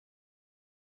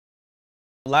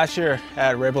Last year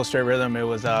at Red Bull Straight Rhythm, it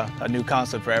was a new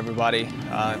concept for everybody,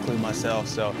 including myself.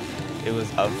 So it was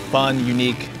a fun,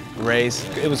 unique race.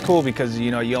 It was cool because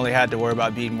you only had to worry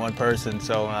about beating one person.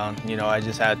 So I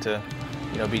just had to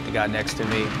beat the guy next to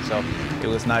me. So it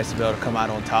was nice to be able to come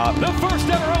out on top. The first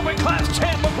ever open class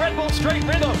champ of Red Bull Straight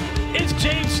Rhythm is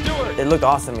Stewart. It looked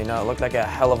awesome. It looked like a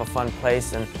hell of a fun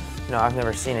place, and I've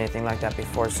never seen anything like that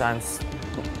before. So I'm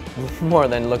more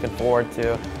than looking forward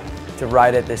to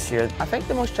ride it this year. I think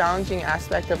the most challenging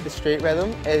aspect of the straight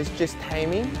rhythm is just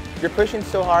timing. You're pushing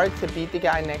so hard to beat the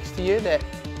guy next to you that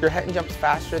you're hitting jumps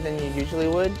faster than you usually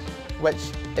would, which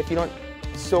if you don't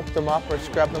soak them up or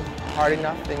scrub them hard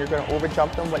enough, then you're going to over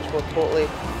jump them, which will totally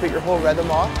put your whole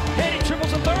rhythm off. Hey,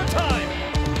 triples a third time,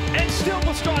 and still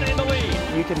Pastrana in the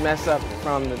lead. You could mess up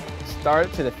from the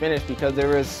start to the finish because there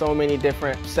was so many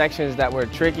different sections that were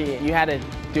tricky. You had to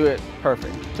do it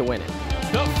perfect to win it.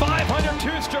 The 500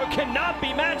 two-stroke cannot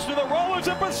be matched to the rollers,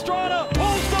 and Pastrana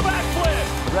pulls the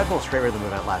backflip. The Red Bull Straight Rhythm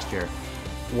event last year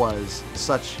was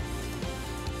such,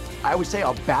 I would say,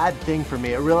 a bad thing for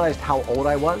me. I realized how old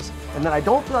I was, and then I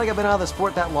don't feel like I've been out of the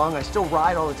sport that long. I still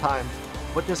ride all the time,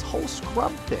 but this whole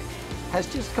scrub thing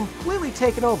has just completely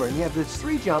taken over, and you have these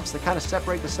 3 jumps that kind of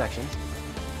separate the sections,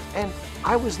 and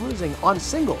I was losing on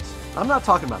singles. I'm not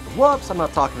talking about the whoops, I'm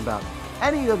not talking about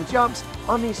any of the jumps.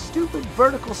 On these stupid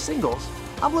vertical singles,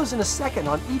 I'm losing a second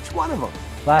on each one of them.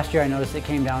 Last year I noticed it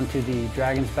came down to the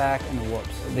dragon's back and the whoops.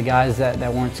 The guys that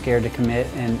weren't scared to commit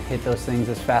and hit those things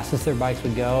as fast as their bikes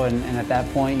would go, and at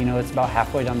that point, it's about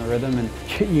halfway down the rhythm, and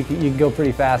you can go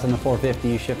pretty fast on the 450.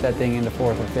 You shift that thing into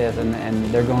 4th or 5th, and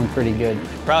they're going pretty good.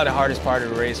 Probably the hardest part of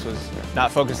the race was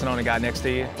not focusing on the guy next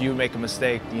to you. If you would make a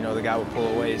mistake, the guy would pull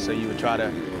away, so you would try to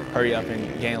hurry up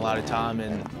and gain a lot of time,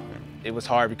 and it was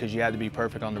hard because you had to be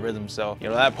perfect on the rhythm. So,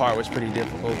 that part was pretty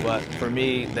difficult, but for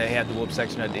me, they had the whoop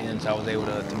section at the end, so I was able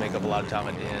to make up a lot of time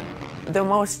at the end. The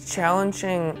most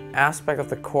challenging aspect of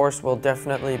the course will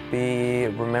definitely be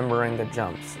remembering the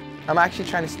jumps. I'm actually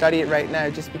trying to study it right now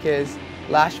just because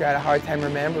last year I had a hard time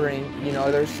remembering.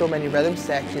 There's so many rhythm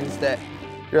sections that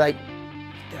you're like,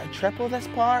 did I triple this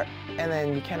part? And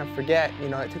then you kind of forget.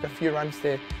 It took a few runs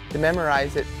to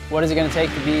memorize it. What is it going to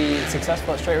take to be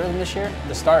successful at Straight Rhythm this year?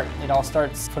 The start. It all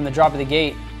starts from the drop of the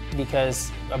gate, because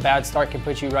a bad start can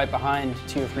put you right behind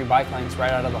 2 or 3 bike lanes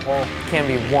right out of the hole. It can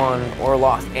be won or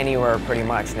lost anywhere pretty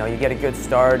much. You get a good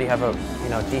start, you have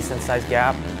a decent sized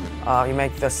gap. You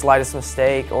make the slightest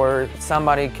mistake, or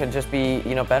somebody could just be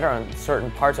better on certain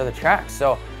parts of the track.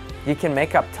 So you can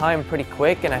make up time pretty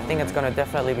quick, and I think it's going to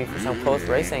definitely be for some close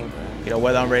racing.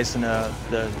 Whether I'm racing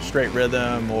the Straight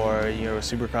Rhythm or a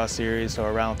Supercross series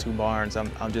or around 2 barns,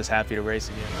 I'm just happy to race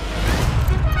again.